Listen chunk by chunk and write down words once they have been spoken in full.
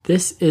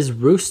This is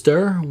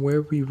Rooster,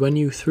 where we run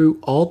you through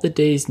all the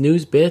day's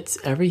news bits,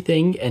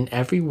 everything and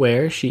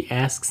everywhere she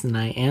asks and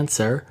I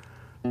answer.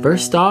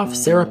 First off,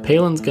 Sarah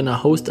Palin's gonna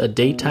host a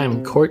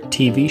daytime court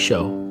TV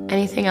show.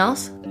 Anything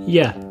else?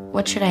 Yeah.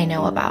 What should I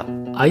know about?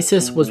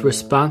 ISIS was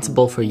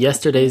responsible for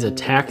yesterday's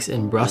attacks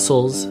in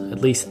Brussels.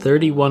 At least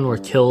 31 were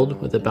killed,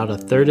 with about a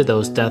third of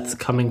those deaths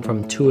coming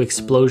from 2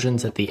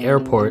 explosions at the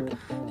airport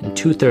and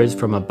 2/3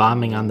 from a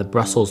bombing on the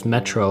Brussels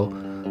metro.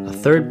 A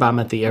third bomb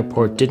at the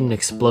airport didn't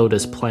explode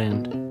as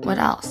planned. What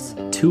else?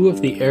 2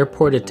 of the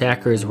airport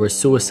attackers were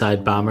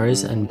suicide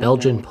bombers, and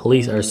Belgian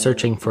police are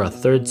searching for a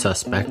third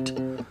suspect.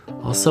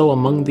 Also,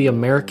 among the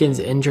Americans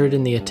injured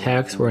in the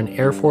attacks were an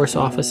Air Force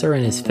officer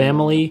and his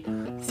family,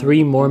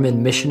 3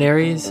 Mormon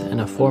missionaries,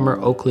 and a former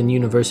Oakland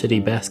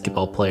University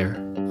basketball player.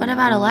 What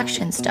about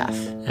election stuff?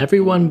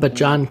 Everyone but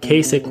John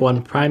Kasich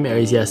won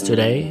primaries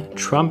yesterday.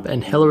 Trump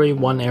and Hillary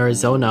won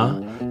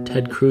Arizona.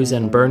 Ted Cruz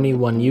and Bernie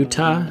won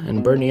Utah,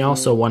 and Bernie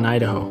also won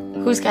Idaho.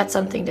 Who's got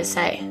something to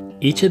say?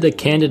 Each of the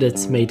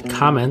candidates made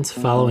comments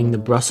following the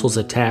Brussels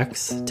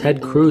attacks.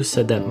 Ted Cruz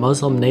said that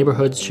Muslim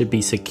neighborhoods should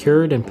be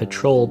secured and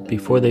patrolled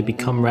before they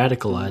become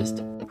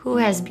radicalized. Who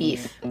has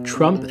beef?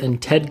 Trump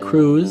and Ted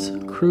Cruz.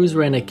 Cruz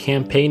ran a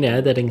campaign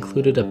ad that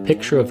included a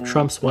picture of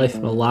Trump's wife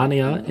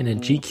Melania in a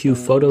GQ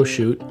photo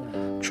shoot.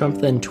 Trump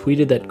then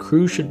tweeted that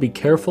Cruz should be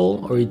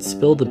careful or he'd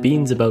spill the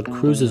beans about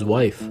Cruz's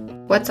wife.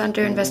 What's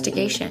under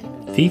investigation?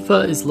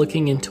 FIFA is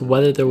looking into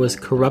whether there was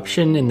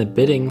corruption in the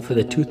bidding for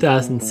the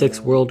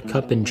 2006 World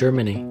Cup in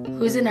Germany.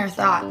 Who's in our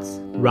thoughts?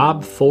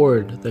 Rob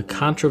Ford, the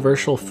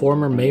controversial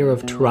former mayor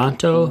of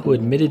Toronto who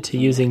admitted to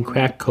using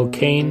crack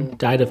cocaine,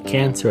 died of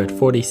cancer at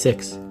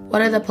 46.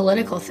 What are the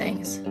political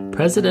things?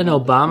 President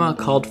Obama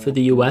called for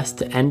the U.S.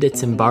 to end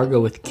its embargo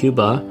with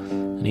Cuba,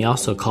 and he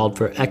also called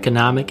for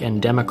economic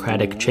and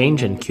democratic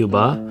change in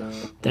Cuba.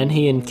 Then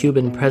he and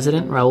Cuban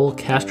President Raul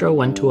Castro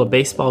went to a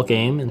baseball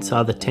game and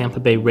saw the Tampa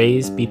Bay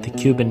Rays beat the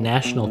Cuban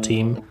national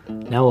team.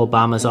 Now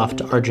Obama's off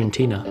to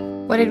Argentina.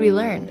 What did we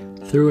learn?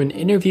 Through an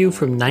interview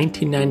from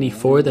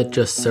 1994 that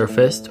just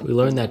surfaced, we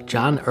learned that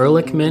John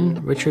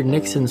Ehrlichman, Richard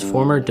Nixon's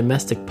former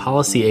domestic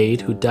policy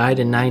aide who died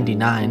in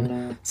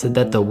 '99, said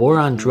that the war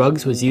on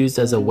drugs was used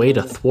as a way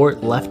to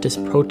thwart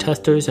leftist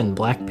protesters and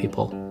black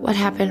people. What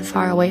happened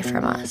far away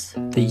from us?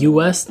 The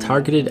U.S.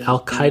 targeted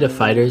al-Qaeda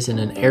fighters in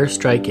an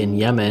airstrike in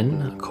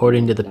Yemen.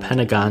 According to the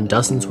Pentagon,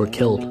 dozens were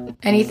killed.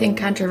 Anything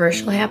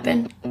controversial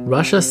happen?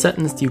 Russia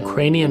sentenced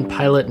Ukrainian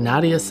pilot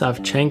Nadia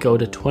Savchenko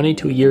to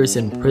 22 years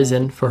in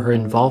prison for her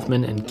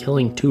involvement in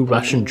killing 2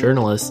 Russian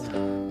journalists,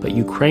 but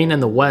Ukraine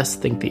and the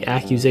West think the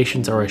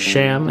accusations are a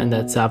sham and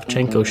that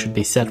Savchenko should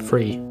be set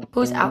free.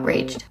 Who's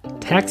outraged?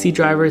 Taxi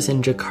drivers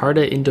in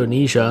Jakarta,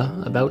 Indonesia,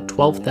 about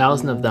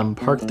 12,000 of them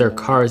parked their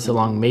cars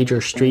along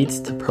major streets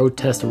to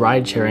protest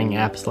ride-sharing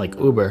apps like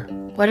Uber.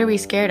 What are we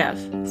scared of?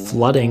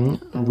 Flooding.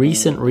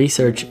 Recent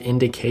research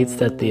indicates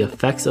that the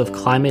effects of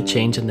climate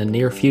change in the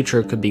near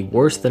future could be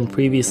worse than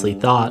previously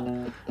thought,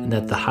 and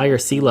that the higher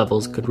sea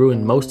levels could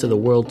ruin most of the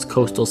world's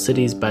coastal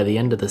cities by the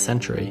end of the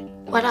century.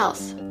 What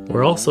else?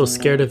 We're also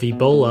scared of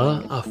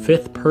Ebola. A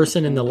 5th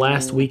person in the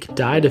last week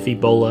died of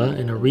Ebola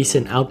in a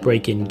recent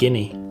outbreak in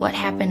Guinea. What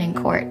happened in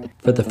court?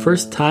 For the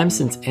first time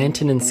since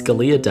Antonin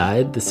Scalia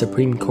died, the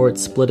Supreme Court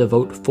split a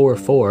vote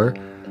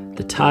 4-4.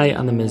 The tie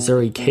on the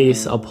Missouri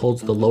case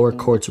upholds the lower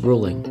court's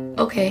ruling.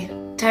 Okay,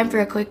 time for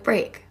a quick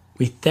break.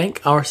 We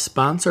thank our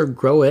sponsor,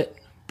 Grow It.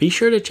 Be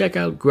sure to check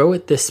out Grow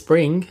It this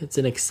spring. It's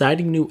an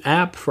exciting new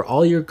app for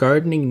all your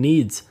gardening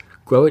needs.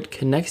 Grow It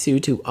connects you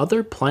to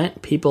other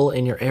plant people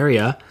in your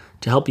area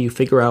to help you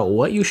figure out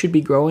what you should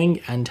be growing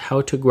and how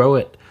to grow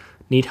it.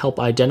 Need help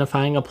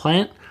identifying a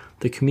plant?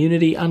 The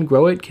community on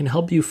Grow It can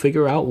help you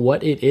figure out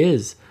what it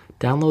is.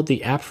 Download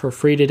the app for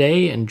free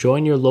today and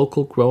join your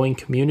local growing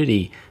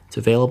community. It's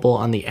available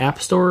on the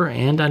App Store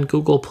and on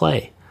Google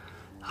Play.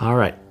 All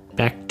right,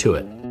 back to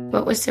it.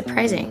 What was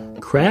surprising?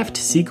 Kraft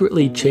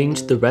secretly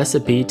changed the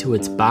recipe to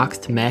its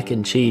boxed mac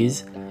and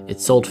cheese. It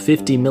sold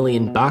 50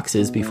 million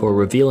boxes before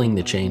revealing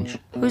the change.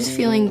 Who's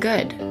feeling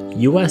good?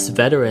 U.S.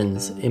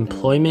 veterans.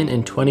 Employment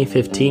in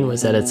 2015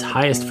 was at its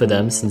highest for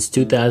them since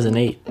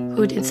 2008.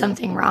 Who did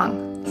something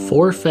wrong?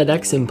 4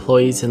 FedEx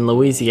employees in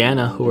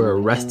Louisiana who were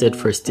arrested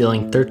for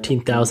stealing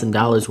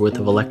 $13,000 worth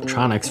of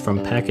electronics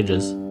from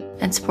packages.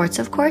 And sports,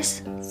 of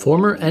course?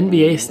 Former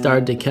NBA star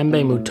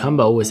Dikembe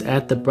Mutombo was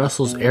at the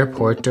Brussels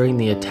airport during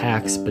the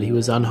attacks, but he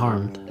was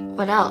unharmed.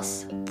 What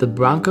else? The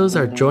Broncos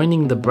are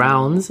joining the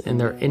Browns in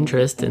their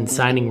interest in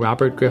signing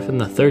Robert Griffin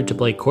III to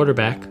play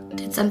quarterback.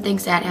 Did something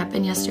sad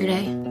happen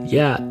yesterday?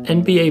 Yeah,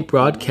 NBA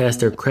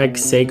broadcaster Craig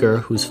Sager,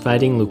 who's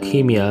fighting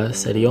leukemia,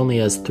 said he only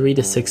has 3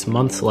 to 6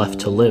 months left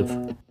to live.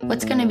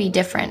 What's going to be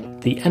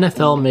different? The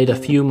NFL made a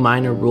few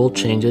minor rule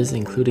changes,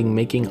 including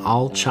making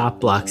all chop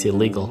blocks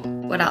illegal.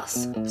 What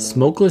else?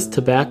 Smokeless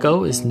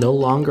tobacco is no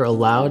longer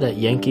allowed at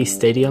Yankee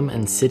Stadium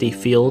and Citi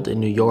Field in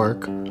New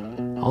York.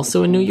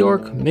 Also in New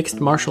York, mixed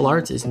martial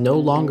arts is no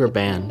longer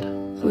banned.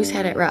 Who's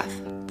had it rough?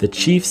 The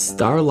Chiefs'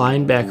 star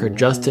linebacker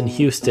Justin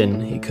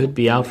Houston. He could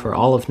be out for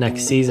all of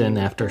next season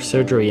after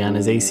surgery on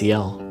his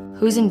ACL.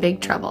 Who's in big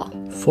trouble?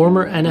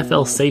 Former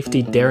NFL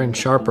safety Darren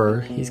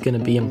Sharper, he's going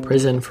to be in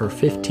prison for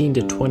 15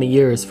 to 20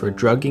 years for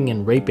drugging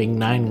and raping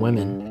 9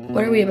 women.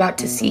 What are we about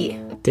to see?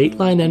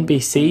 Dateline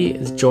NBC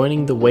is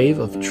joining the wave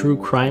of true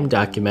crime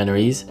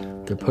documentaries.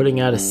 They're putting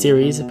out a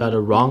series about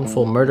a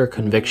wrongful murder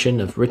conviction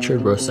of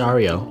Richard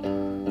Rosario.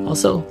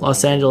 Also,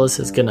 Los Angeles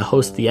is going to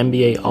host the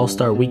NBA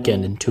All-Star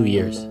Weekend in 2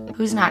 years.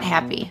 Who's not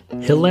happy?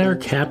 Hilaire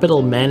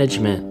Capital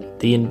Management,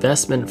 the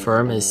investment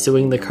firm, is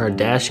suing the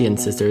Kardashian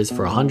sisters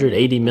for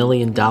 $180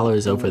 million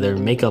over their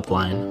makeup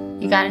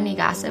line. You got any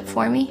gossip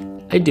for me?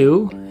 I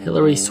do.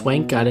 Hilary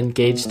Swank got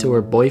engaged to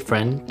her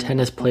boyfriend,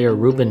 tennis player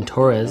Ruben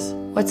Torres.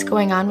 What's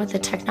going on with the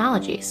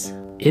technologies?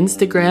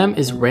 Instagram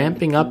is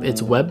ramping up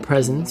its web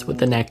presence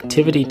with an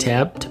activity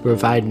tab to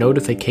provide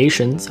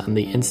notifications on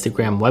the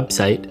Instagram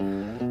website.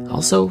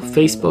 Also,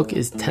 Facebook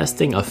is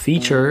testing a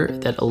feature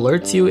that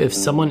alerts you if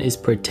someone is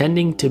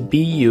pretending to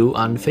be you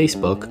on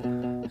Facebook.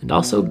 And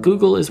also,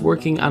 Google is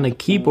working on a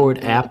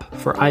keyboard app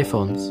for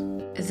iPhones.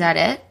 Is that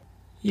it?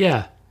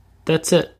 Yeah, that's it.